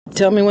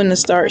Tell me when to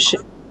start.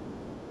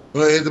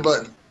 Go ahead, hit the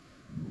button.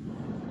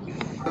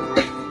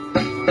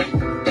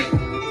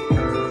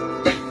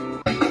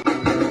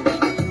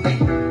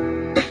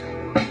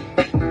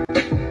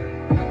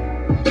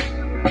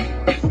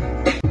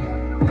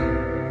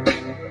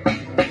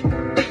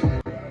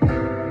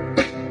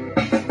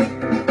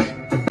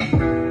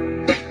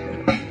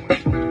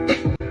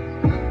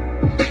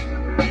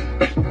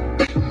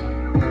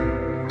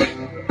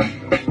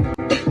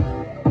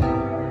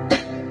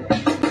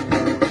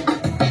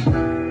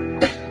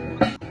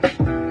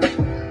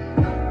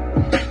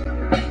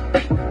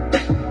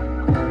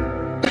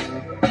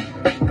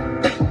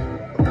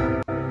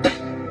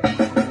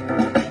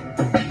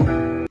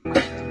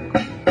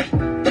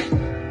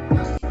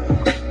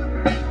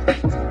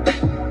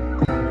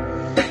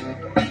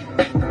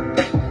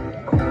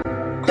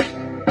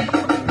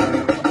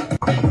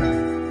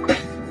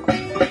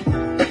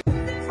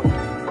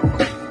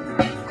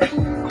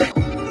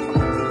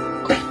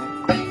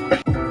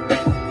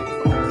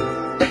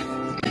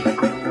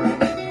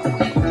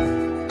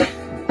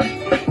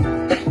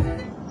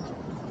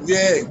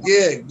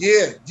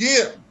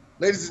 Yeah.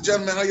 Ladies and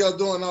gentlemen, how y'all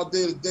doing out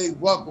there today?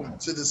 Welcome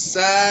to the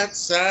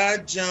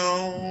Side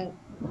Jawn.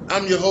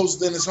 I'm your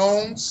host, Dennis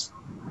Holmes.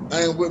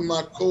 I am with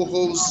my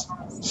co-host,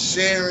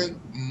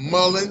 Sharon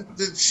Mullen,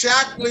 the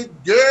chocolate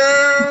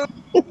girl.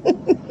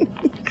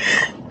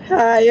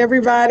 Hi,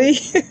 everybody.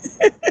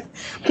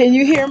 Can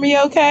you hear me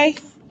okay?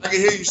 I can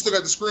hear you still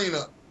got the screen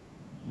up.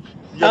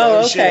 You gotta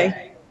Oh, unshare.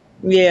 okay.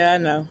 Yeah, I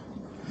know.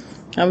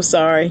 I'm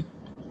sorry.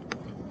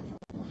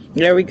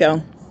 There we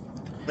go.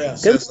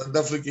 Yes, Good yes, I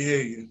definitely can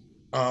hear you.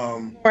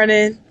 Um,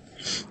 morning.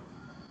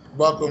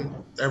 Welcome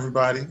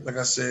everybody. Like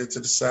I said, to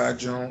the Side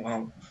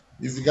Jawn.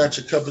 If you got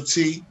your cup of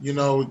tea, you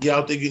out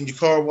there getting your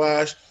car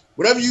washed,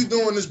 whatever you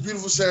doing this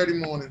beautiful Saturday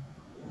morning.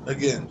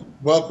 Again,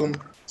 welcome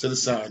to the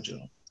Side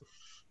Jawn.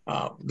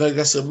 Like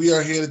I said, we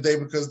are here today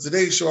because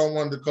today's show I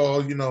wanted to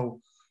call,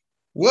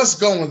 what's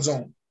going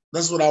on?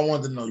 That's what I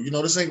wanted to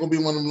know. This ain't gonna be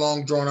one of them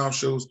long drawn out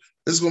shows.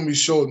 This is gonna be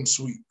short and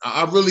sweet.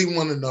 I really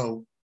want to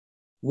know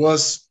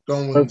what's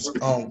going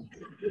on.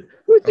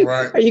 All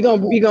right. Are you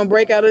gonna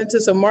break out into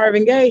some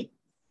Marvin Gaye?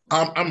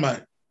 I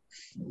might.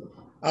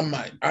 I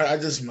might. I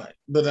just might.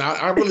 But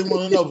I really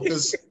want to know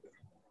because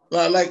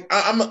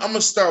I'm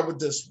gonna start with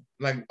this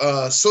one.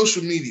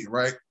 Social media,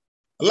 right?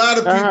 A lot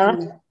of Uh huh.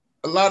 people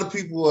a lot of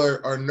people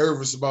are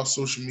nervous about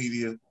social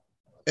media.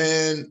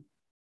 And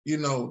you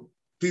know,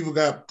 people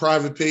got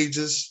private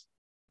pages.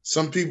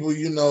 Some people,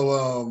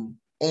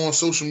 on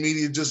social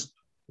media just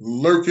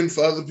lurking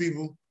for other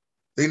people.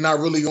 They not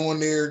really on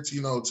there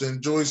to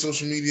enjoy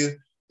social media.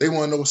 They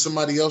want to know what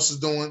somebody else is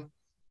doing.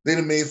 They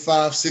done made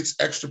 5, 6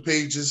 extra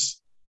pages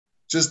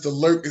just to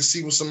lurk and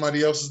see what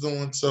somebody else is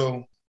doing.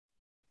 So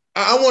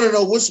I want to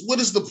know what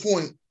is the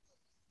point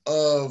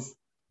of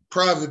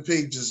private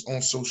pages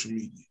on social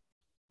media?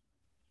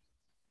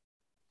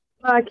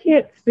 I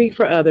can't speak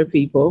for other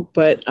people,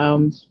 but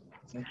and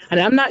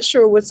I'm not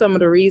sure what some of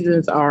the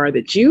reasons are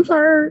that you've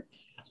heard.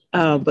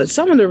 But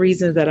some of the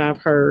reasons that I've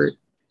heard,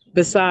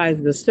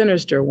 besides the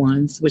sinister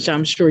ones, which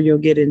I'm sure you'll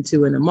get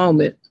into in a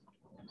moment,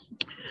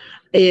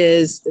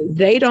 is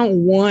they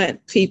don't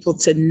want people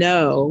to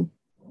know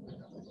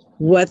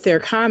what they're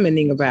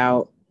commenting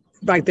about,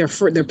 like their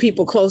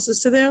people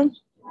closest to them,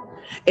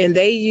 and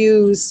they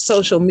use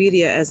social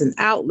media as an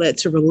outlet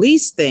to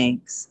release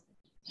things.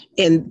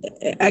 And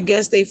I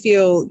guess they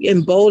feel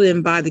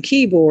emboldened by the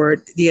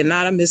keyboard, the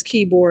anonymous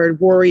keyboard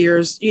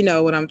warriors. You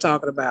know what I'm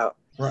talking about.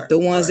 Right. The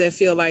ones that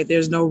feel like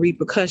there's no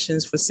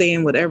repercussions for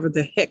saying whatever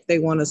the heck they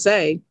want to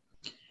say.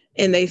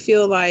 And they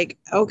feel like,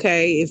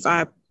 okay, if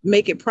I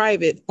make it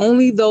private,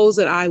 only those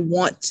that I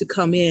want to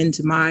come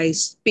into my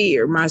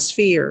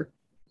sphere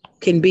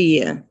can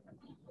be in.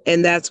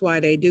 And that's why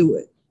they do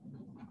it.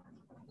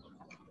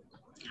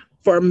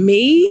 For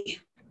me,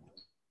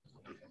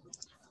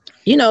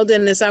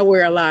 Dennis, I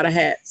wear a lot of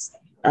hats.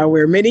 I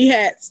wear many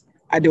hats.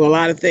 I do a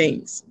lot of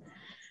things.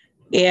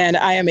 And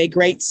I am a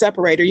great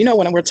separator.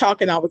 When we're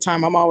talking all the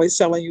time, I'm always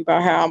telling you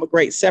about how I'm a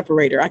great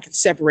separator. I can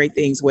separate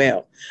things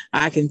well.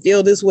 I can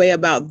feel this way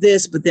about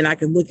this, but then I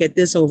can look at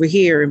this over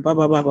here and blah,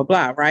 blah, blah, blah,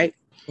 blah. Right.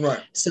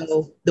 Right.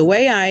 So the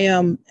way I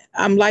am,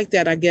 I'm like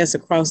that, I guess,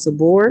 across the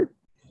board.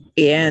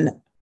 And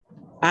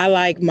I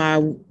like my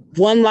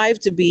one life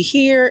to be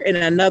here and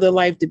another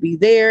life to be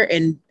there.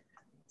 And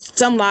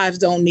some lives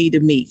don't need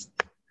to meet.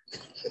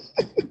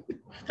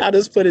 I'll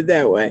just put it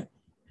that way.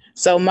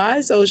 So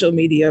my social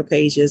media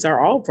pages are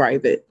all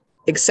private,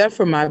 except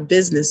for my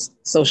business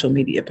social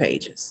media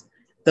pages.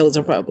 Those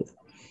are public.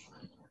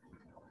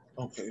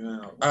 Okay.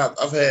 Now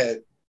I've had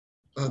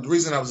the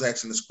reason I was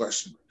asking this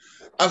question.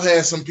 I've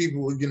had some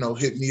people,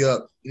 hit me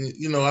up.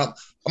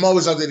 I'm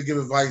always out there to give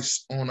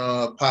advice on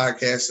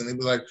podcasts, and they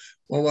be like,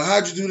 "Well,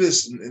 how'd you do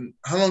this? And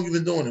how long you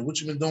been doing it?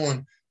 What you been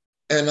doing?"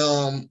 And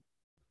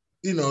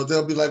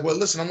they'll be like, "Well,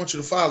 listen, I want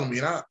you to follow me,"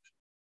 and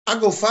I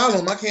go follow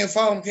them. I can't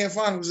follow them, can't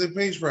find them because their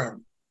page private.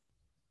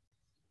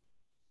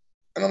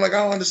 And I'm like,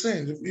 I don't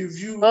understand. If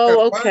you got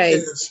Oh, a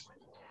okay. podcast,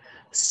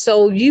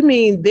 So you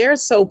mean they're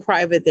so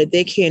private that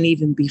they can't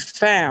even be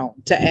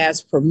found to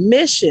ask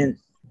permission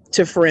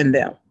to friend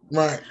them?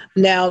 Right.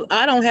 Now,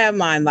 I don't have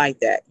mine like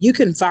that. You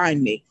can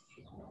find me.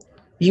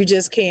 You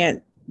just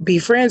can't be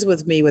friends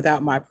with me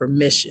without my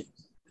permission.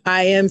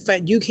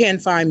 You can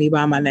find me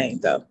by my name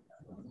though.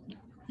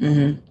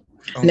 Hmm.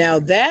 Okay. Now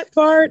that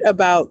part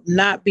about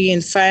not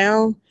being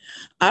found,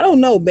 I don't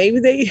know. Maybe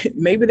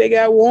they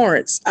got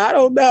warrants. I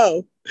don't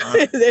know.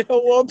 They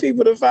don't want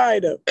people to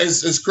find them.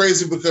 It's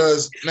crazy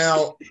because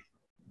now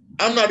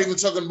I'm not even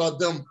talking about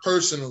them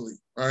personally,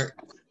 right?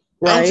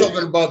 I'm Right.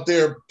 talking about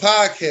their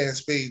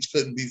podcast page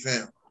couldn't be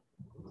found.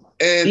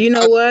 And You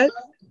know what?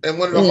 and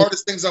one of the Mm.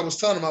 hardest things I was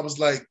telling them, I was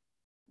like,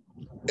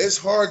 it's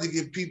hard to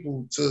get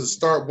people to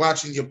start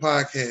watching your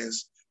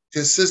podcast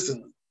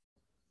consistently.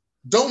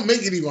 Don't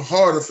make it even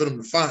harder for them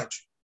to find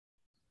you.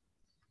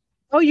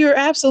 Oh, you're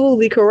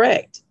absolutely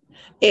correct.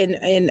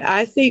 And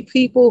I think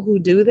people who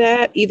do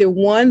that, either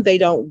one, they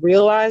don't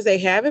realize they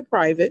have it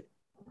private,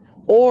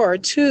 or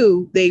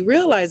two, they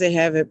realize they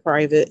have it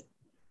private,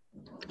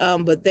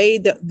 but they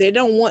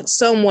don't want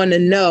someone to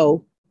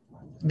know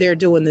they're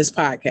doing this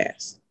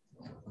podcast.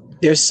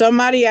 There's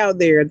somebody out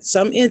there,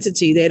 some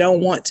entity they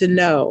don't want to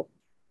know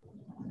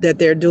that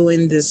they're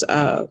doing this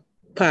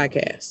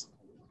podcast.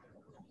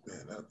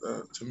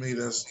 Yeah, to me,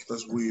 that's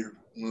weird.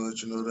 I'm gonna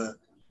let you know that.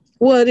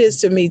 Well, it is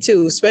to me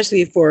too,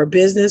 especially for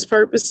business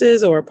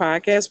purposes or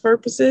podcast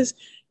purposes.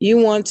 You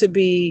want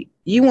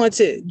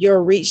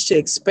your reach to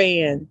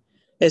expand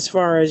as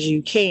far as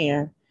you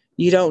can.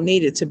 You don't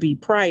need it to be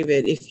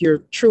private if you're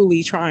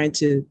truly trying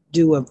to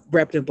do a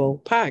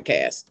reputable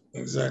podcast.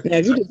 Exactly. Now,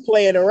 if you're just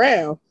playing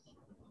around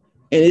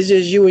and it's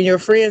just you and your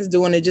friends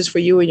doing it just for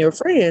you and your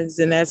friends,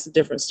 then that's a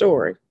different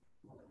story.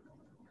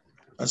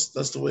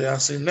 That's the way I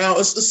see it. Now,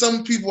 it's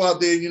some people out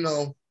there,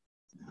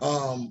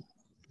 um,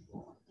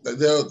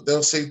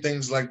 they'll say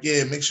things like,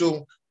 "Yeah, make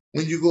sure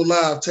when you go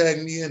live,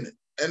 tag me in it."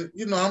 And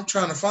I'm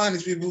trying to find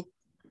these people.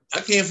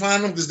 I can't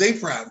find them because they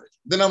private.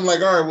 Then I'm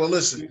like, all right, well,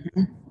 listen,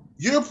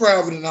 you're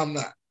private and I'm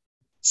not.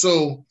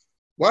 So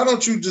why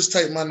don't you just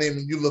type my name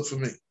and you look for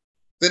me?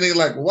 Then they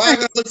like, why I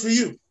gotta look for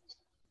you?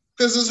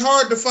 Because it's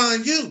hard to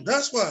find you.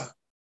 That's why.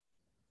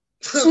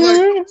 Like,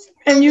 Mhm.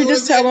 And you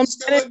just tell them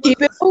that and like,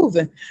 keep it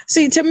moving.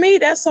 See, to me,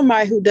 that's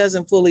somebody who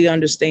doesn't fully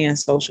understand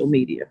social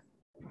media.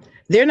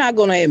 They're not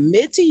going to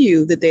admit to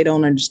you that they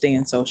don't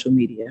understand social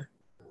media.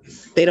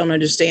 They don't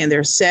understand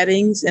their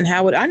settings and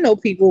how it. I know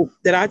people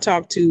that I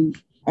talk to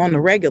on the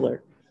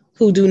regular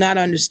who do not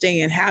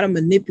understand how to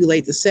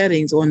manipulate the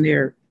settings on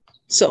their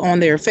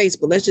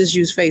Facebook. Let's just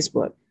use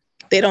Facebook.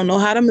 They don't know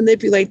how to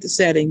manipulate the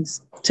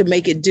settings to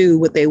make it do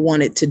what they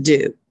want it to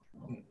do.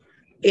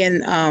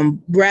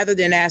 And rather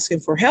than asking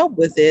for help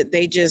with it,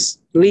 they just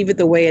leave it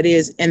the way it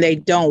is and they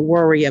don't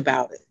worry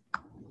about it.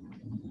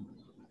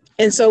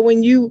 And so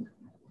when you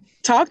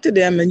talk to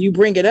them and you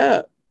bring it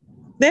up,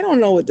 they don't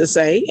know what to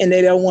say and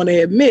they don't want to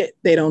admit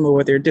they don't know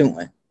what they're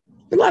doing.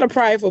 A lot of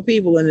prideful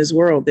people in this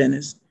world,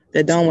 Dennis,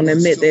 that don't want to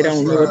admit they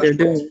don't know what they're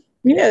doing.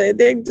 Yeah,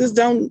 they just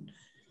don't.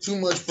 Too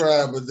much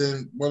pride, but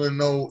then want to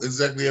know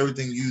exactly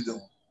everything you do.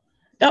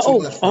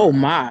 Oh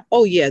my.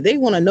 Oh yeah, they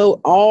want to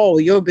know all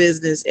your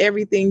business,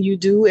 everything you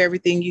do,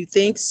 everything you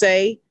think,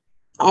 say,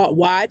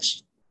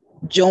 watch,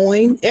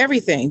 join,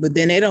 everything. But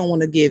then they don't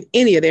want to give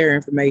any of their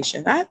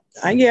information. I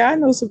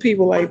know some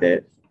people like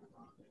that.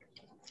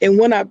 And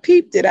when I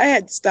peeped it, I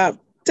had to stop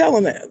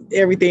telling them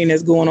everything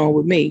that's going on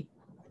with me.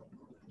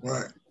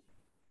 Right.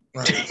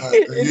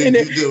 You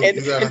do.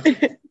 You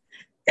gotta.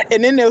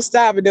 And then they'll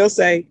stop and they'll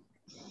say,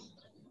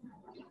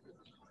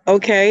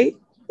 "Okay,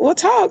 well,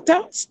 talk.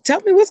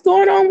 Tell me what's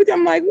going on with you."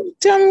 I'm like,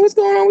 "Tell me what's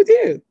going on with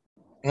you."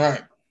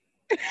 Right.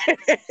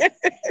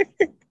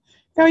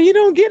 No, you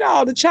don't get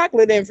all the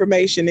chocolate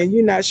information and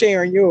you're not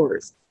sharing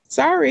yours.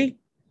 Sorry.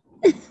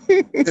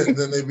 And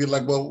then they'd be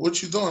like, "Well,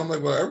 what you doing?" I'm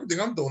like, "Well, everything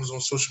I'm doing is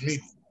on social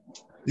media.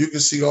 You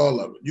can see all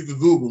of it. You can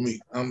Google me.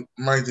 I'm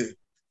right there."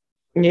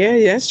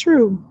 Yeah, that's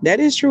true. That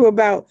is true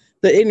about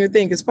the Ignorant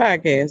Thinkers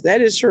podcast.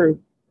 That is true.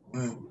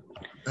 Right.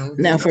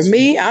 Now, for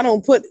me, I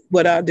don't put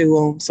what I do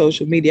on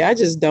social media. I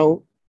just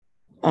don't.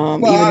 Well,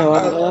 Even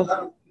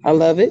though I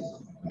love it,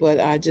 but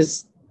I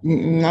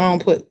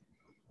don't put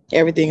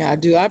everything I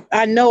do.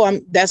 I know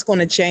that's going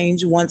to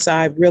change once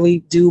I really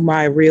do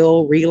my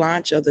real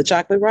relaunch of the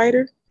Chocolate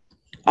Writer.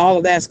 All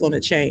of that's going to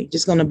change.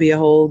 It's going to be a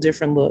whole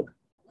different look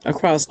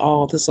across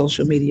all the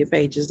social media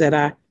pages that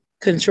I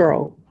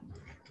control.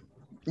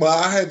 Well,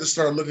 I had to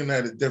start looking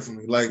at it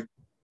differently. Like,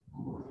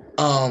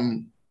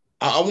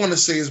 I want to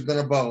say it's been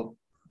about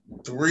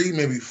 3,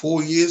 maybe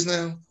 4 years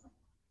now.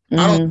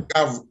 I don't think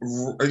I've,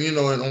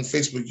 on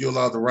Facebook, you're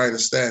allowed to write a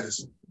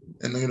status.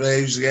 And they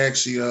usually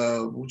ask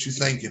you, what you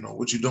thinking or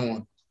what you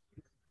doing.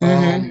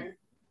 I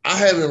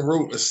haven't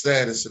wrote a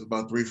status in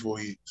about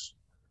 3-4 years.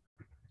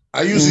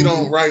 I usually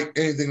don't write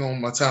anything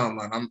on my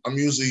timeline. I'm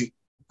usually,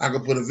 I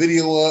can put a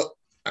video up.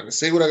 I can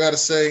say what I got to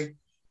say.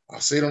 I'll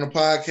say it on the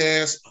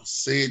podcast. I'll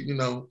say it,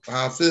 how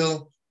I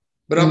feel.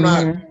 But I'm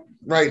not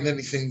writing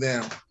anything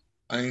down.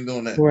 I ain't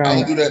doing that. Right. I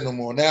don't do that no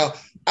more. Now,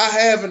 I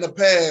have in the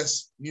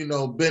past,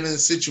 been in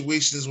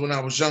situations when I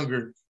was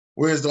younger,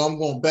 whereas though I'm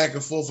going back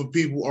and forth with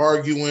people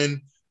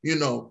arguing,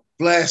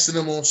 blasting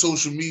them on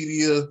social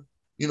media,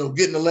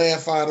 getting a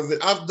laugh out of it.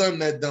 I've done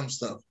that dumb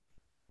stuff.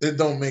 It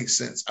don't make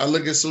sense. I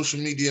look at social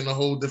media in a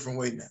whole different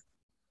way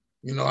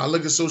now. I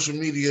look at social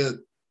media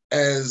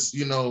as,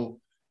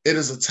 it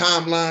is a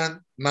timeline,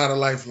 not a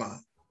lifeline.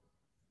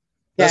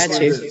 That's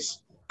what it is.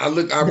 I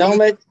really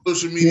look at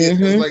social media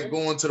as like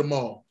going to the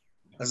mall.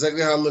 That's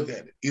exactly how I look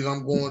at it. Either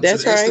I'm going to the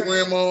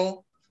Instagram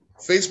mall,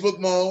 Facebook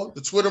mall,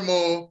 the Twitter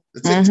mall,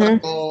 the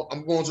TikTok mall.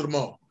 I'm going to the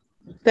mall.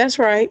 That's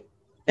right.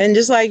 And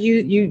just like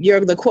you're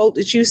the quote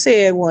that you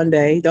said one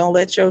day, don't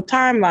let your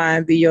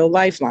timeline be your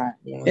lifeline.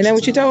 Isn't that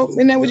what you told?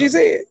 Isn't that what you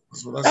said?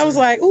 That's what I was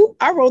like, ooh,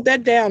 I wrote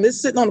that down.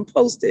 It's sitting on a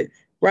Post-it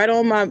right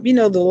on my,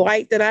 the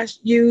light that I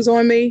use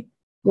on me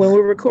when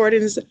we're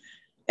recording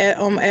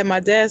at my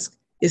desk.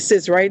 It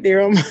sits right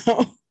there on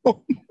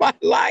my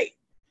light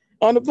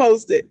on the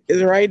Post-it.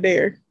 It's right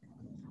there.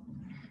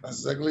 That's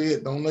exactly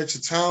it. Don't let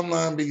your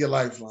timeline be your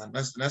lifeline.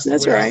 That's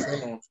the way right. I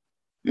feel on it.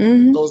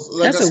 Mm-hmm. So,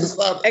 like I said,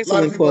 a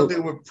lot of people out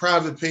there with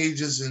private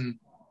pages and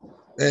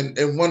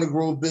want to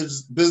grow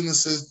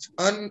businesses.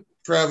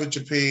 Unprivate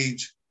your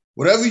page.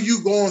 Whatever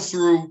you going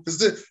through, because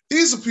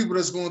these are people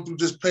that's going through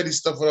just petty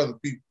stuff with other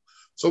people.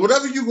 So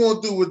whatever you're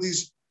going through with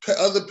these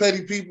other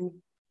petty people,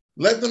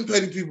 let them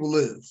petty people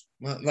live.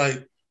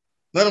 Like,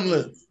 let them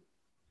live.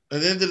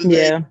 At the end of the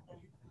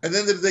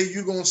day,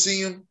 you're going to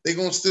see them. They're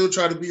going to still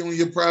try to be on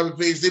your private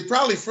page. They're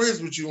probably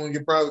friends with you on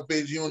your private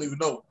page. You don't even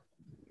know.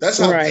 That's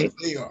how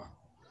they are.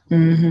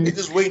 Mm-hmm. They're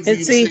just waiting for you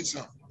to say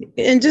something.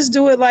 And just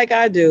do it like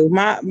I do.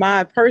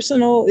 My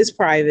personal is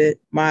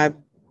private. My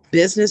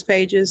business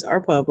pages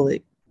are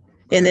public.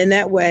 And in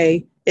that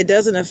way, it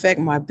doesn't affect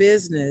my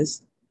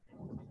business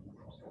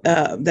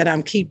that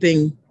I'm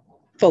keeping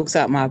folks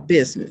out my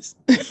business,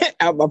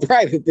 out my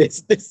private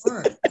business.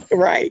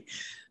 Right.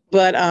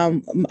 But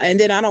and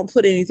then I don't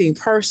put anything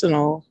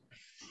personal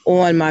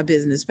on my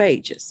business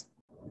pages.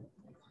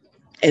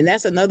 And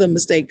that's another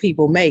mistake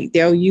people make.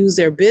 They'll use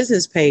their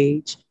business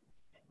page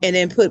and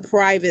then put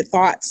private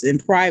thoughts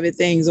and private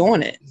things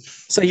on it.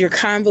 So you're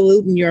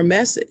convoluting your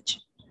message.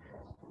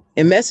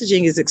 And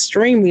messaging is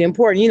extremely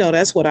important.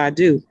 That's what I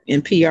do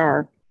in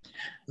PR,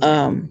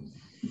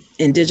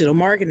 in digital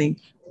marketing,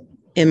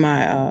 in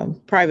my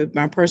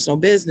my personal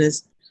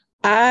business.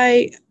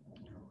 I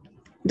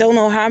don't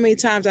know how many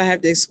times I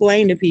have to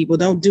explain to people,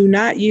 do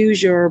not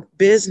use your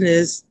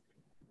business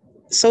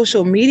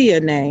social media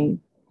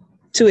name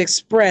to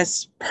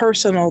express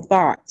personal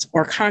thoughts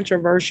or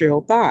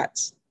controversial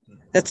thoughts.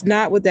 That's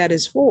not what that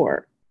is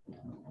for.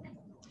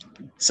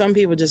 Some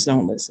people just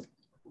don't listen.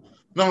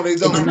 No, they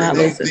don't.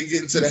 They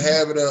get into the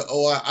habit of,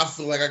 I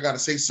feel like I got to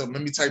say something.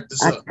 Let me type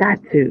this up. I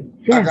got to.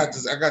 Yeah. I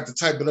got to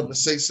type it up and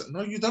say something.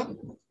 No, you don't.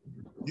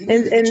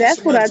 And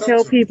that's what I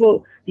tell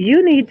people.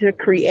 You need to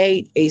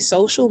create a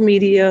social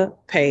media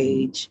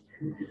page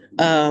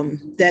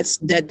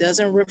that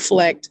doesn't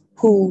reflect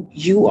who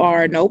you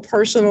are, no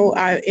personal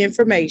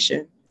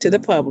information to the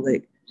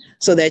public,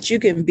 so that you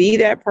can be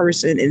that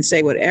person and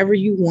say whatever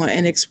you want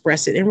and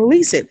express it and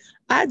release it.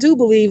 I do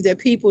believe that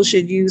people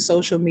should use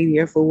social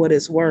media for what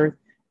it's worth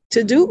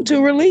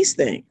to release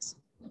things.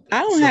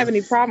 I don't have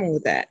any problem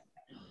with that.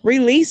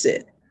 Release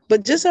it.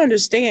 But just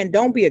understand,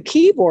 don't be a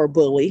keyboard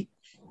bully.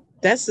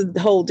 That's a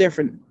whole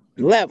different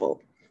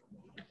level.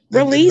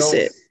 Release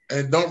it.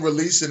 And don't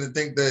release it and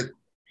think that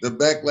the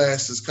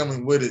backlash that's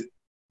coming with it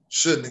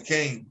shouldn't have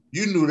came.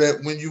 You knew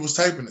that when you was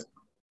typing it.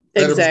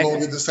 That it was going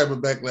to get this type of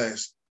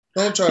backlash.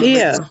 Don't try to make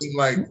it seem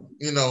like,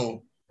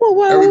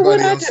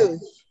 everybody else. I do?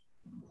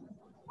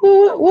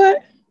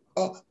 What?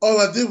 All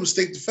I did was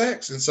state the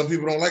facts, and some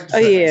people don't like the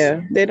facts.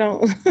 Yeah, they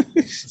don't.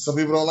 Some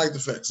people don't like the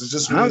facts. It's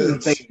just what it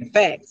is. State the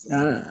facts.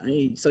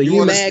 So you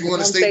want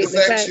to state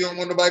the facts? You don't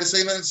want nobody to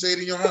say nothing. Say it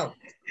in your house.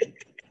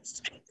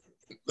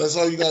 That's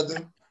all you got to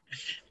do.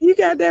 You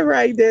got that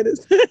right, Dennis.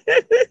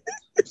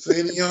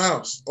 Say it in your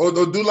house, or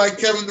do like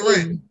Kevin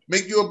Durant.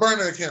 Make you a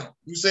burner account.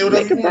 You say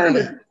whatever you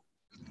want.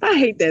 I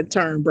hate that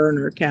term,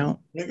 burner account.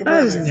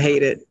 I just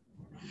hate it.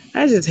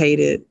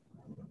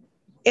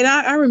 And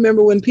I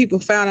remember when people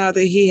found out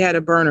that he had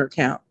a burner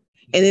account,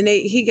 and then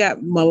he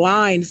got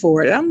maligned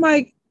for it. I'm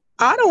like,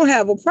 I don't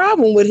have a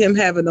problem with him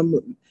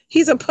having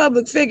he's a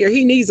public figure.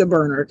 He needs a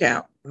burner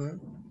account. Mm-hmm.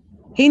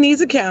 He needs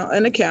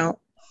an account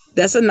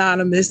that's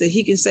anonymous, that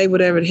he can say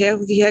whatever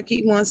the heck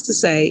he wants to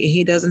say, and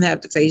he doesn't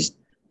have to face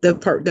the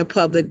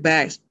public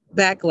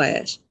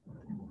backlash.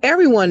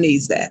 Everyone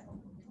needs that.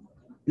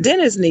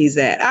 Dennis needs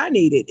that. I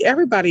need it.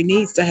 Everybody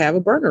needs to have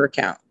a burner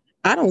account.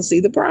 I don't see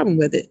the problem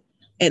with it.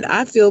 And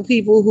I feel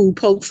people who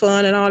poke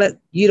fun and all that,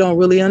 you don't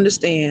really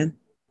understand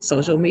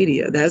social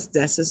media.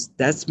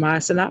 That's my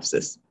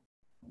synopsis.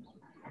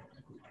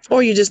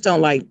 Or you just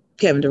don't like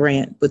Kevin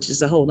Durant, which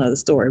is a whole nother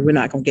story. We're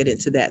not going to get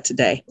into that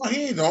today. Well,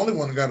 he ain't the only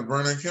one that got a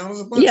burner account.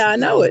 There's a bunch I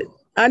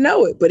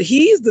know it. But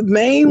he's the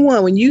main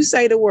one. When you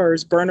say the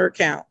words burner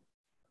account,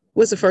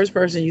 what's the first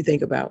person you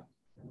think about?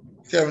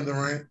 Kevin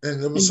Durant,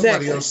 and there was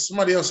Exactly. somebody else.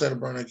 Somebody else had a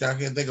burner account. I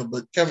can't think of,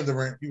 but Kevin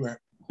Durant. You right.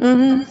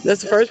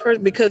 That's the first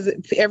person because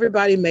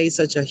everybody made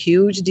such a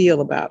huge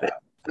deal about it,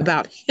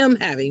 about him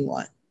having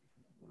one.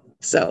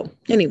 So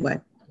anyway,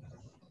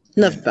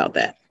 enough about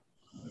that.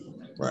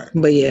 Right.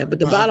 But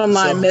the bottom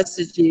line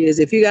message is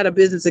if you got a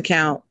business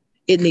account,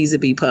 it needs to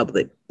be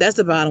public. That's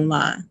the bottom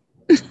line.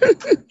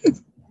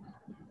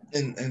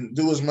 and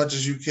do as much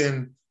as you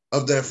can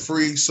of that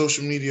free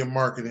social media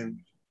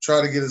marketing.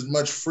 Try to get as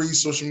much free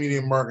social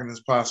media marketing as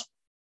possible.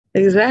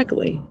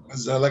 Exactly.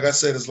 Like I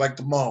said, it's like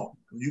the mall.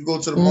 When you go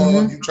to the mall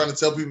and you're trying to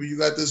tell people you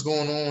got this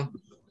going on,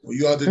 or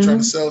you out there trying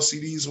to sell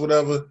CDs,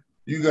 whatever,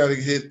 you got to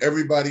hit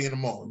everybody in the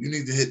mall. You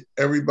need to hit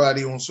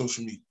everybody on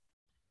social media.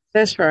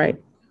 That's right.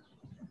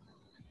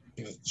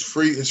 It's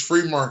free. It's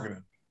free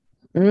marketing.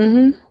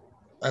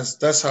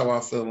 That's how I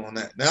feel on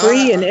that. Now,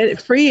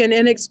 free and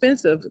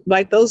inexpensive,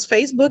 like those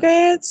Facebook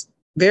ads,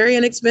 very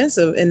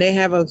inexpensive, and they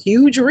have a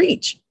huge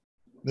reach.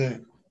 Yeah.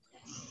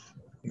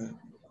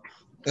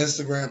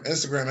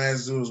 Instagram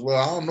ads do as well.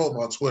 I don't know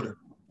about Twitter.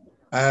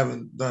 I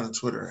haven't done a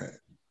Twitter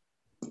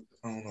ad.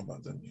 I don't know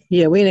about that yet.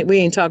 Yeah, we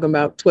ain't talking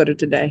about Twitter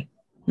today.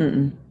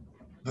 Okay.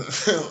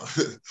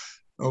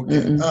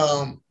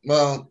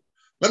 Well,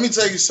 let me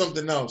tell you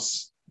something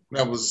else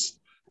that was,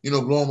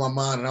 blowing my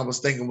mind, and I was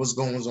thinking, what's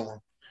going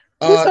on?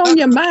 What's on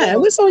your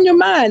mind? What's on your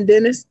mind,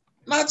 Dennis?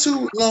 Not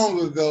too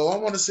long ago, I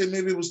want to say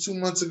maybe it was 2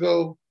 months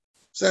ago.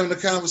 I was having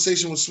a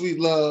conversation with Sweet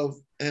Love,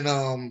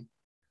 and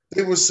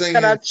they were saying,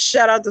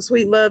 shout out to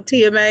Sweet Love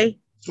TMA.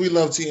 Sweet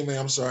Love TMA.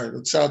 I'm sorry.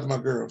 Shout out to my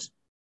girls.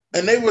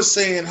 And they were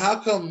saying, how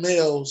come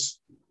males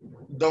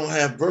don't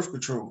have birth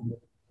control?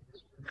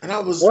 And I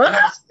was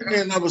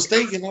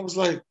thinking, I was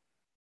like,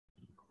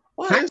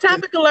 Hot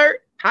topic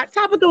alert. Hot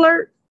topic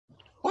alert.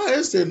 Why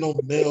is there no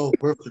male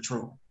birth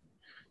control?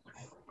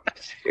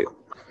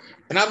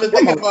 And I've been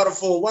thinking about it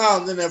for a while.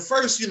 And then at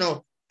first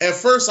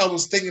I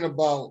was thinking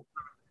about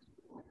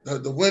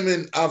the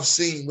women I've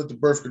seen with the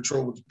birth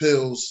control, with the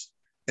pills.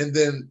 And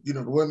then,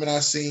 the women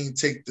I've seen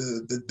take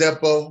the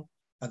Depo.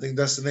 I think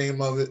that's the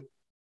name of it.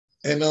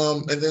 And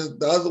then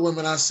the other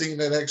women I've seen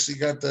that actually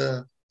got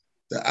the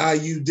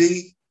IUD.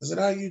 Is it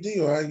IUD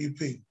or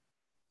IUP? I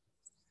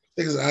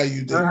think it's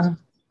IUD.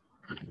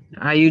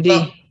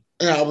 IUD.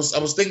 Yeah, I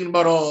was thinking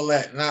about all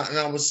that, and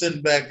I was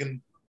sitting back,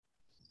 and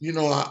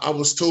I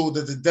was told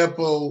that the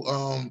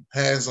Depo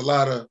has a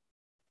lot of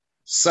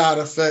side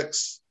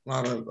effects,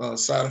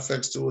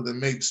 to it that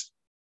makes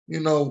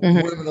women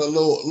a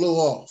little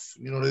off.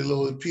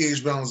 The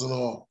pH balance a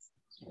little off.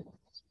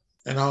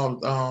 And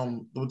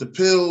with the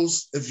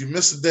pills, if you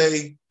miss a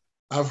day,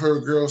 I've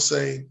heard girls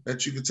say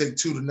that you can take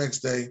 2 the next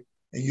day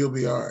and you'll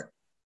be all right.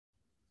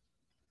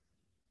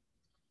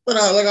 But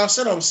like I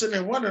said, I was sitting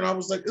there wondering, I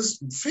was like, it's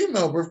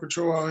female birth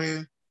control out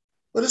here,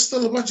 but it's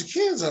still a bunch of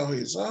kids out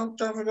here. So I'm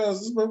trying to figure out,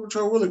 is this birth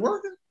control really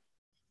working?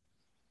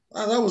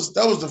 That was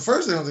the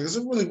first thing I was like, is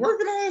it really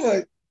working out here?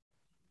 Like,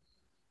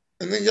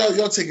 and then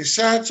y'all taking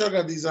shots, y'all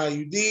got these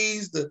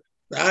IUDs, the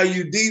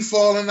IUD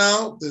falling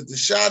out, the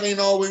shot ain't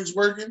always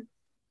working.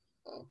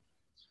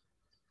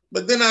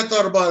 But then I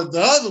thought about it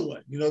the other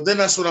way. Then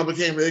that's when I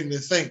became an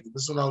ignorant thinker.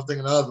 That's when I was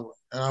thinking the other way.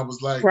 And I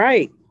was like,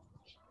 right.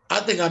 I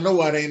think I know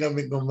why they ain't never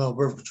make no male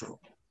birth control.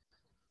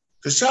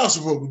 Because child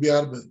support would be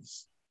out of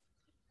business.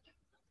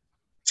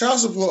 Child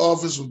support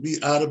office would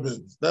be out of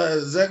business. That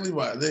is exactly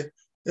why. There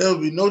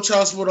would be no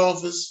child support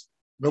office,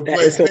 no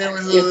Planned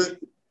Parenthood,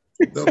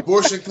 the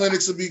abortion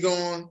clinics would be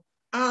gone.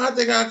 I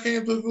think I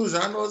came to a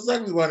conclusion. I know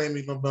exactly why they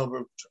make no male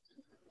birth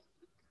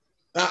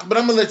control. But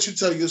I'm going to let you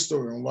tell your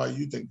story on why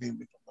you think they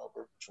make no male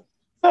birth control.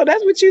 Oh,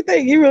 that's what you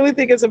think. You really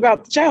think it's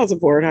about the child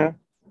support, huh?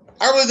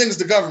 I really think it's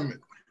the government.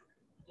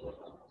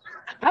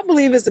 I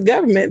believe it's the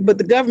government, but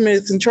the government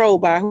is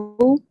controlled by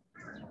who?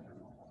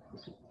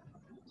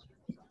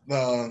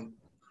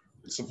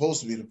 It's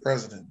supposed to be the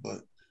president,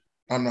 but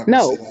I'm not.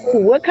 No.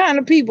 What kind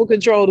of people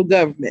control the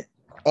government?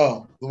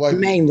 Oh, the white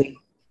mainly.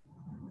 people.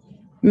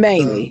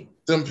 Mainly.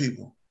 Them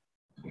people.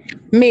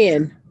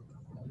 Men.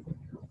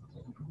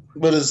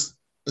 But it's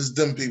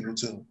them people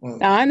too.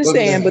 I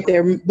understand,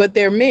 but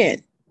they're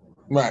men.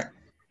 Right.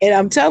 And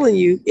I'm telling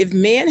you, if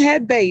men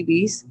had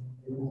babies,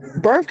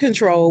 birth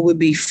control would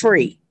be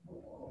free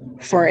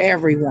for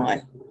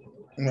everyone.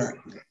 Right.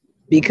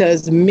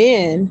 Because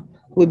men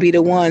would be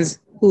the ones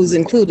who's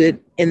included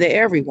in the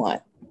everyone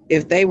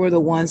if they were the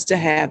ones to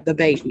have the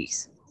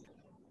babies.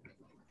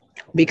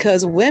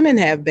 Because women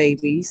have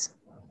babies,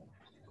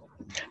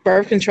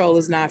 birth control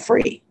is not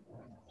free.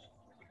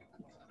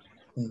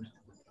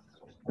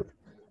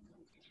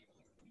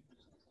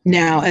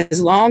 Now,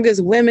 as long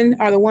as women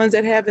are the ones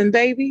that having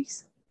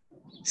babies,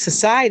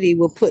 society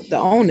will put the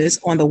onus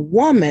on the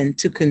woman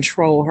to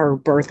control her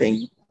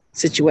birthing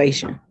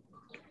situation,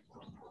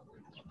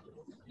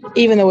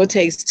 even though it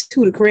takes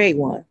 2 to create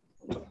one.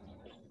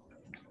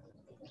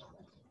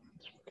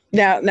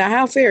 Now,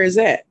 how fair is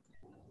that?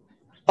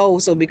 Oh,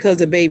 so because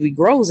the baby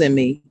grows in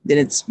me, then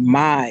it's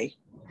my.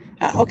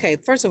 Okay,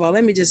 first of all,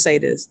 let me just say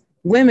this.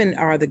 Women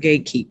are the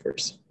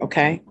gatekeepers,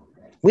 okay?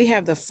 We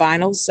have the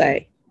final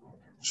say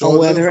on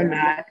whether or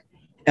not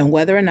and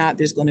whether or not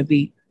there's going to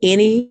be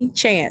any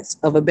chance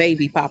of a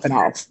baby popping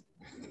off.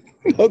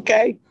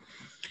 Okay.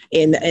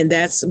 And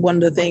that's one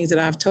of the things that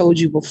I've told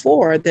you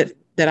before, that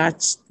I,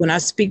 when I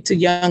speak to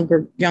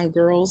young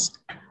girls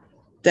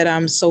that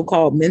I'm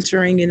so-called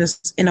mentoring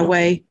in a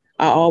way,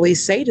 I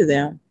always say to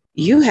them,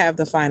 you have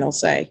the final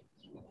say.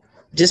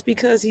 Just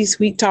because he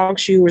sweet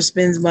talks you or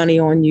spends money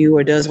on you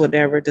or does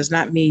whatever does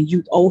not mean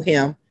you owe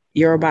him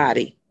your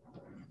body.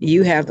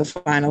 You have the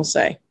final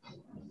say.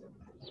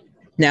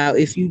 Now,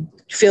 if you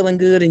feeling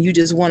good and you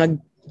just want to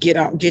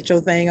get your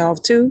thing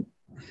off too,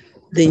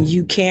 then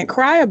you can't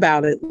cry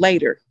about it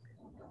later.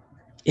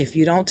 If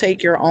you don't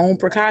take your own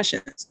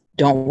precautions,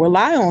 don't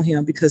rely on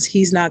him because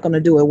he's not going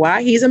to do it.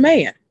 Why? He's a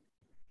man.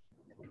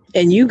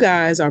 And you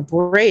guys are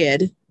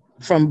bred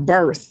from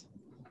birth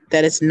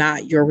that it's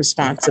not your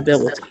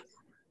responsibility.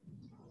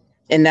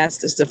 And that's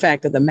just the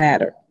fact of the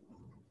matter.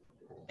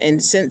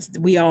 And since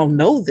we all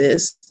know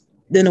this,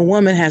 then a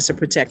woman has to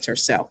protect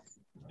herself.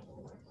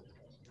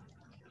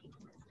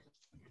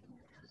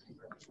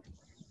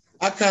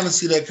 I kind of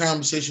see that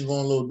conversation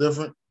going a little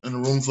different in a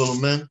room full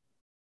of men.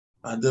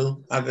 I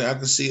do. I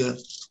can see a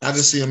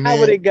man. How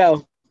would it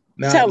go?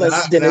 Now, Tell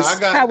us, Dennis.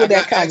 How would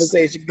that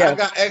conversation go? I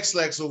got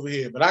X-Lex over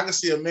here, but I can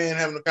see a man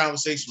having a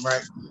conversation,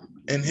 right?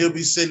 And he'll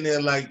be sitting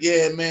there like,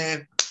 yeah,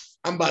 man,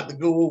 I'm about to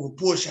go over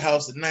Portia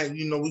house tonight.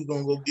 You know, we're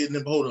going to go get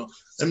them. Hold on.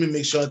 Let me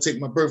make sure I take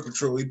my birth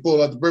control. He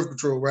pulled out the birth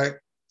control, right?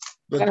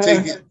 But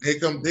take it. Here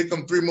come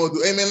three more.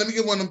 Hey, man, let me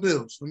get one of them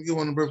pills. Let me get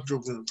one of the birth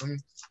control pills.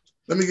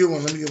 Let me get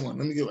one.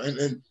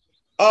 And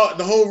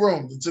the whole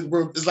room,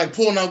 it's like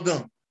pulling out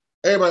gum.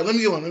 Everybody, let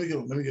me get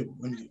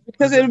one.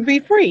 Because it would be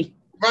free.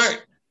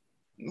 Right.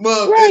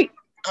 Well, right.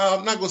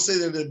 I'm not gonna say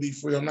that it'd be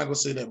free. I'm not gonna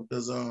say that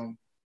because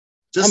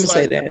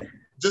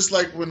just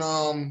like when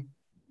I'm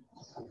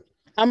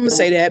gonna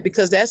say that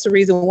because that's the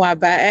reason why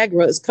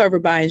Viagra is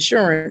covered by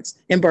insurance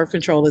and birth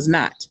control is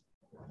not.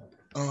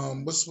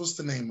 What's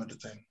the name of the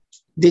thing?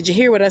 Did you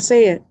hear what I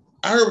said?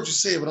 I heard what you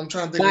said, but I'm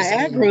trying to think.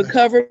 Viagra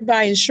covered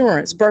by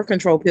insurance, birth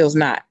control pills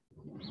not.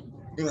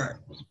 Right.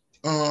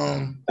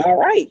 All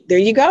right, there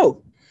you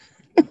go.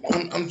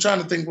 I'm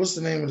trying to think. What's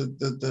the name of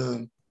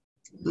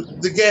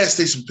the gas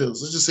station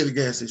pills? Let's just say the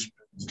gas station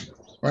pills.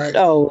 Right.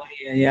 Oh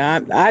yeah.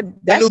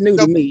 That's new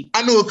to me.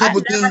 I knew a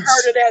couple dudes. I never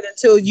heard of that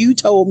until you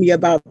told me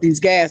about these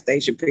gas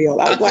station pills.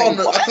 I call them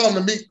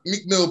the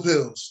Meek Mill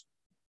pills.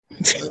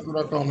 That's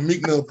what I call them, the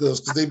Meek Mill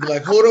pills, because they'd be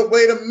like, hold up,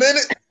 wait a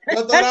minute. I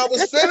thought I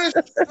was finished.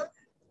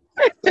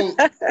 So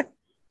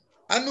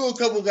I knew a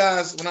couple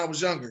guys when I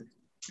was younger,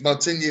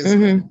 about 10 years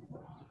ago.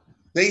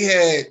 They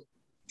had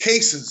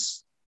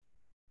cases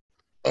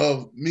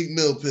of Meek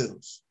Mill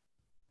pills.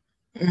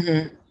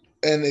 Mm-hmm.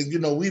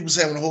 And, we was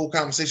having a whole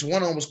conversation.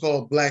 One of them was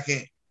called Black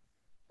Ant.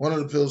 One of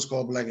the pills was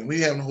called Black Ant. We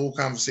having a whole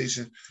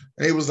conversation.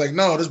 And they was like,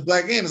 no, this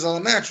Black Ant is all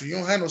natural. You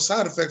don't have no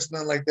side effects,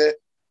 nothing like that,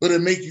 but it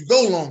make you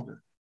go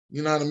longer.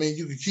 You know what I mean?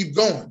 You can keep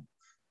going.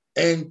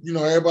 And,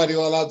 everybody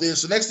all out there.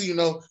 So next thing you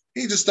know,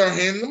 he just started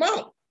handing them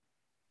out.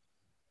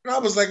 And I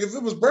was like, if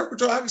it was birth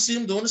control, I could see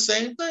him doing the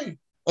same thing.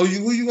 Oh,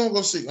 who you going to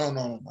go see? Oh,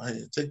 no.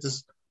 Here, take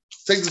this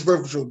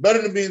birth control.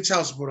 Better than being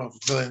child support office.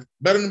 Go ahead.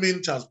 Better than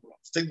being child support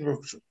office. Take the birth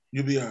control.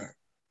 You'll be all right.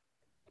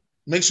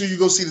 Make sure you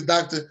go see the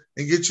doctor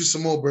and get you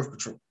some more birth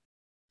control.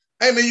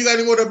 Hey, man, you got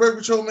any more of that birth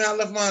control, man? I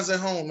left mine at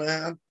home,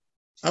 man.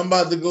 I'm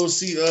about to go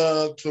see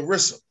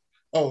Clarissa.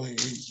 Oh, here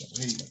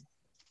you go.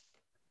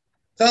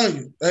 Telling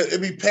you,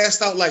 it'd be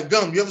passed out like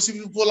gum. You ever see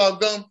people pull out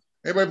gum?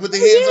 Everybody put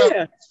their hands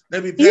out.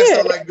 They'd be passed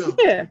out like gum.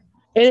 Yeah,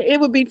 and it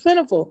would be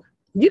plentiful.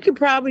 You could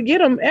probably get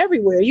them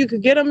everywhere. You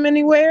could get them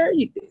anywhere.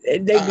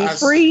 They'd be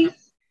free.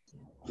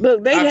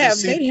 Look, they'd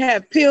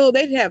have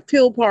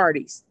pill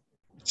parties.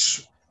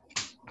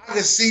 I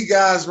can see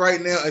guys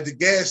right now at the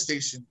gas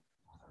station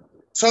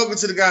talking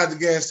to the guy at the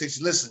gas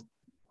station. Listen,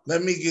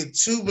 let me get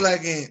 2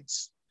 Black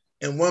Ants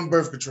and 1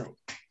 birth control.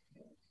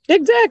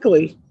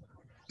 Exactly.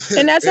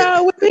 And that's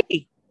how it would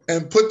be.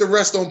 And put the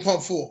rest on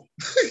pump 4.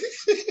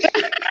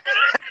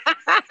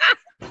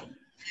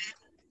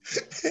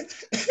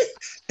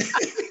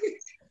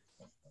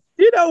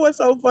 You know what's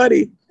so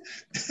funny?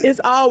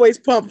 It's always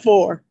pump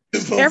 4.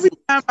 Every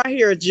time I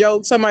hear a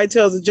joke, somebody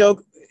tells a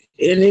joke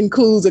and it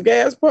includes a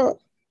gas pump.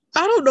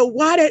 I don't know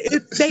why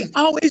they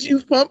always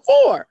use pump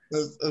 4.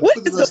 What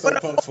is the rest on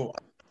pump 4?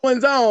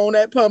 One's on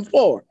at pump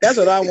 4. That's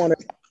what I want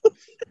to know.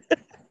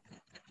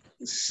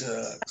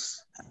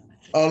 Shucks.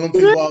 All them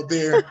people out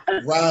there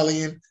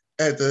rallying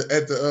at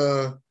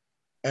the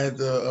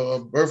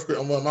birth.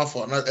 Well, my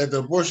fault. Not at the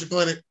abortion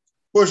clinic.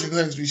 Abortion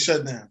clinics be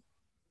shut down.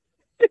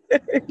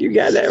 You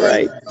got that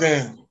right.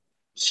 Damn.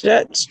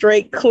 Shut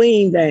straight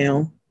clean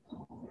down.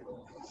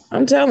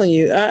 I'm telling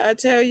you. I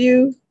tell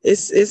you,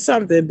 it's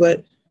something.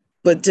 But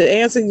to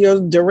answer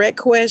your direct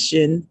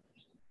question,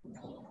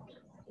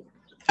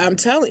 I'm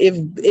telling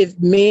you, if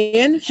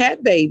men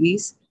had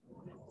babies,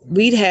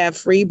 we'd have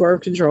free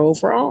birth control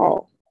for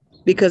all.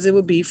 Because it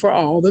would be for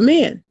all the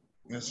men.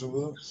 Yes, it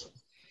would.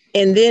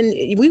 And then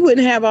we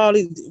wouldn't have all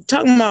these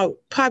talking about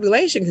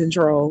population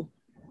control.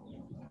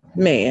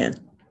 Man,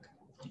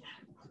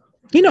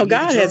 You know, You need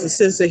God has a control.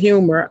 sense of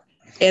humor.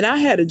 And I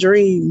had a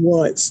dream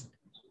once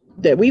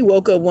that we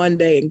woke up one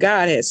day and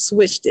God had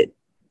switched it.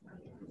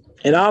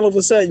 And all of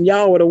a sudden,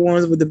 y'all were the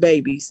ones with the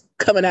babies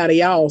coming out of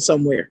y'all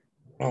somewhere,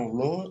 Oh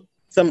Lord.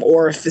 some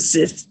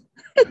orifices.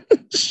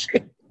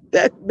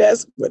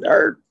 That's what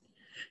hurt.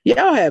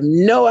 Y'all have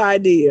no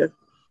idea.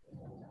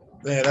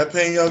 Man, that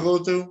pain y'all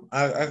go through,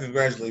 I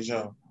congratulate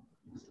y'all.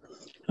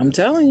 I'm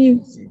telling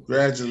you,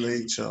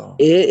 Congratulate y'all.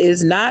 it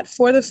is not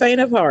for the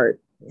faint of heart.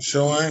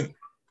 Sure ain't.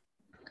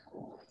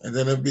 And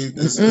then it'd be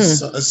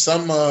Mm-mm.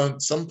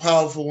 it's some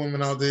powerful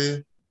women out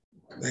there.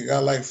 They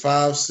got like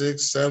 5,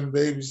 6, 7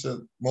 babies.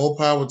 So more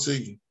power to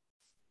you.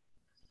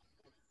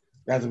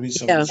 Got to be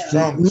some of the Yeah,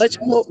 strongest.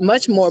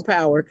 much more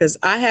power because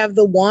I have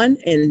the one,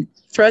 and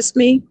trust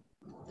me,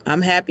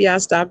 I'm happy I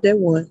stopped at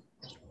one.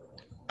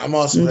 I'm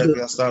also I'm happy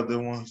good. I stopped at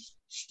one.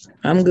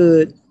 I'm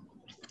good.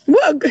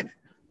 Well, of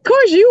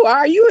course you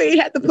are. You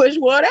ain't had to push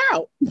one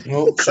out.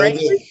 Nope, sure did.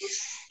 Crazy.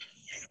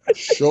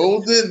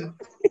 Sure didn't.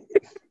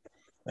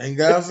 Thank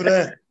God for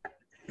that.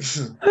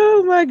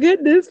 Oh my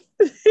goodness.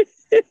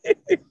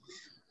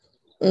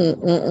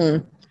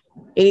 Mm-mm-mm.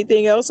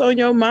 Anything else on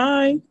your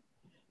mind?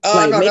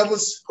 Like No, that make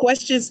was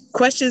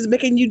questions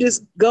making you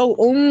just go,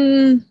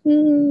 no,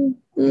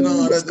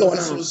 what's that going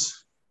on?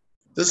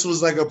 this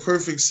was like a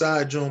perfect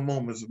side joint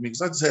moment for me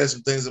because I just had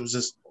some things that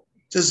was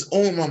just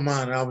on my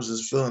mind. And I was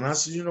just feeling. I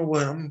said, you know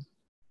what, I'm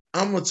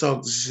gonna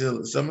talk to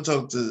Sheila. So I'm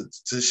gonna talk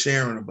to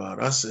Sharon about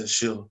it. I said,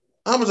 Sheila,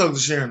 I'm gonna talk to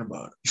Sharon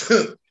about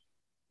it.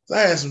 I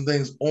had some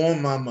things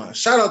on my mind.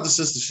 Shout out to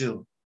Sister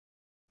Sheila.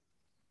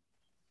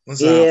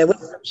 That's how I Yeah, what's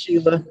feel. up,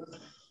 Sheila?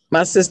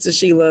 My sister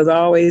Sheila is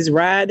always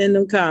riding in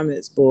them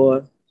comments,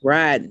 boy.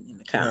 Riding in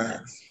the Right.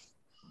 comments.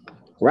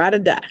 Ride or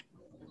die.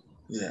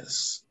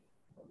 Yes.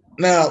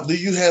 Now, do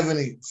you have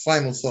any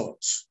final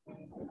thoughts?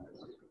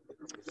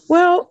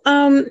 Well,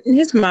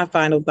 here's my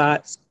final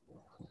thoughts.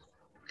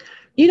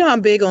 You know,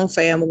 I'm big on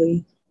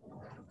family.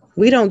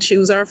 We don't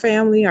choose our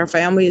family. Our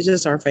family is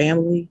just our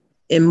family.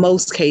 In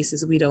most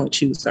cases, we don't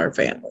choose our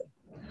family.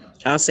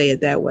 I'll say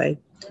it that way.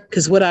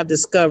 Because what I've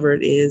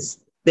discovered is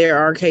there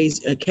are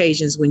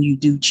occasions when you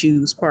do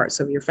choose parts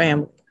of your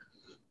family.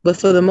 But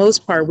for the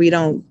most part, we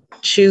don't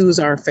choose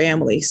our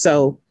family.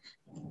 So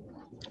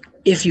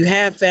if you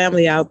have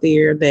family out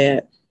there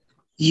that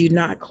you're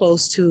not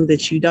close to,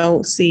 that you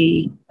don't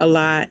see a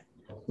lot,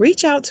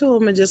 reach out to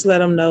them and just let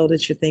them know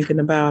that you're thinking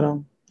about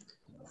them.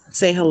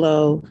 Say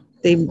hello.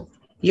 They,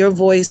 your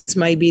voice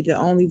might be the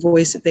only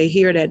voice that they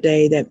hear that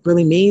day that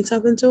really means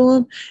something to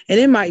them. And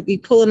it might be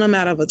pulling them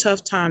out of a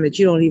tough time that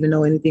you don't even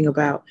know anything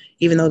about,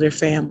 even though they're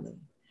family.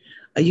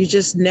 You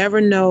just never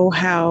know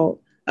how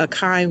a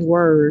kind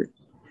word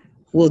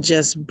will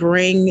just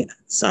bring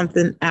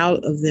something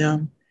out of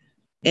them.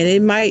 And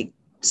it might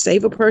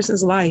save a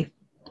person's life.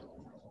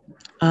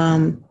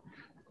 Um,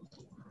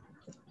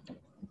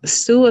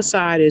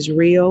 Suicide is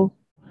real.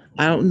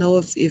 I don't know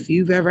if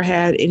you've ever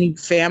had any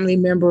family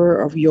member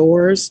of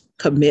yours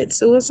commit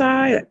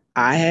suicide.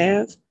 I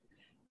have.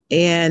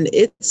 And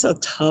it's a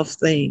tough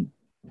thing.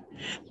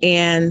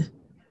 And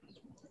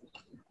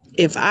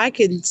if I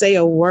can say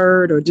a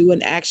word or do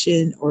an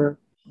action or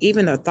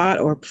even a thought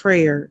or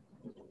prayer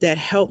that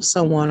helps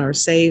someone or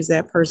saves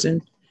that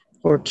person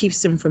or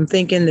keeps them from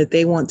thinking that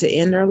they want to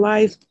end their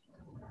life,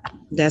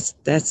 that's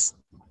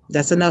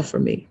enough for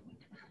me.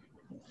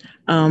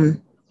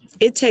 Um,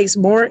 it takes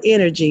more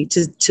energy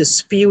to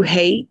spew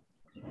hate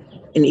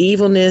and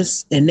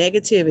evilness and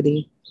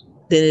negativity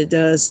than it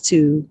does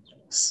to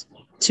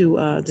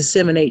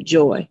disseminate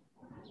joy.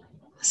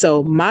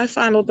 So my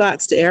final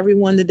thoughts to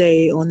everyone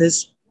today on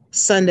this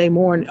Sunday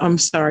morning, I'm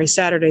sorry,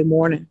 Saturday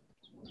morning,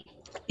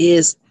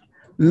 is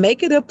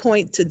make it a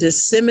point to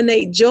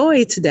disseminate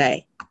joy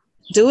today.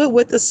 Do it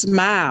with a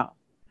smile,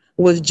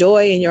 with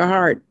joy in your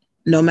heart,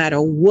 no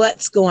matter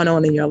what's going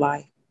on in your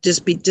life.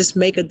 Just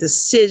make a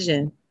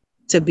decision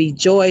to be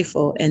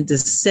joyful and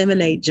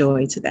disseminate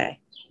joy today.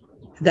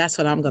 That's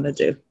what I'm going to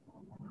do.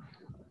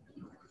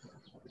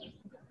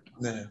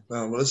 Yeah.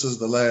 Well, this is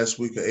the last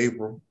week of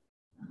April.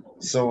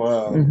 So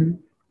Mm-hmm.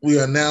 we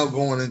are now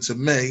going into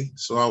May.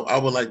 So I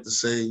would like to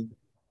say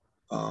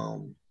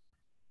um,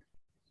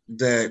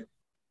 that,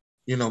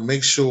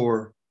 make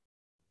sure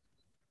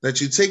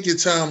that you take your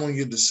time on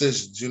your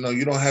decisions. You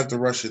don't have to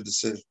rush your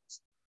decisions.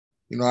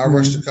 I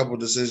rushed a Mm-hmm. couple of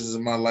decisions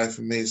in my life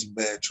and made some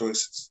bad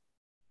choices.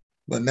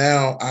 But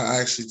now I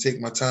actually take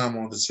my time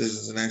on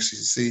decisions and actually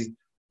see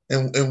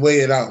and weigh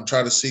it out and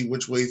try to see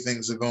which way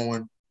things are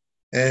going.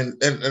 And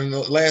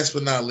last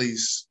but not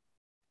least,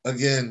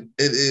 again,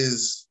 it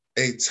is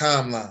a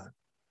timeline,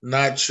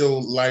 not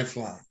your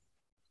lifeline.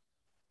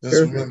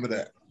 Just Sure. remember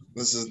that.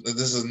 This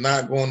is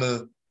not going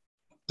to.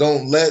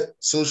 Don't let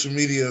social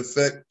media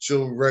affect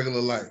your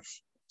regular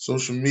life.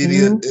 Social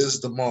media Mm-hmm.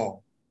 is the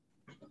mall.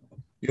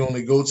 You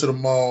only go to the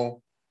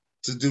mall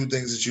to do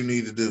things that you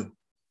need to do,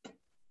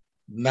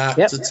 not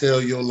Yep. to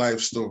tell your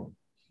life story.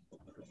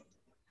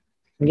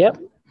 Yep.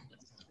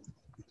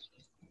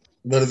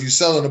 But if you're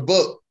selling a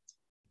book,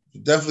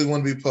 you definitely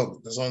want to be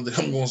public. That's the only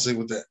thing I'm going to say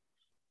with that.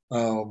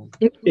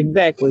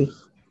 Exactly.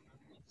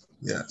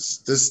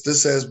 Yes,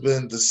 this has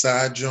been the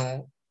side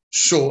Jawn,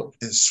 short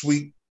and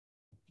sweet.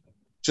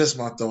 Just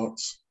my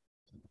thoughts.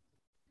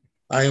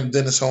 I am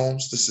Dennis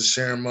Holmes. This is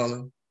Sharon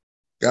Mullen.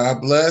 God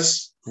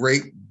bless.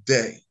 Great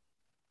day.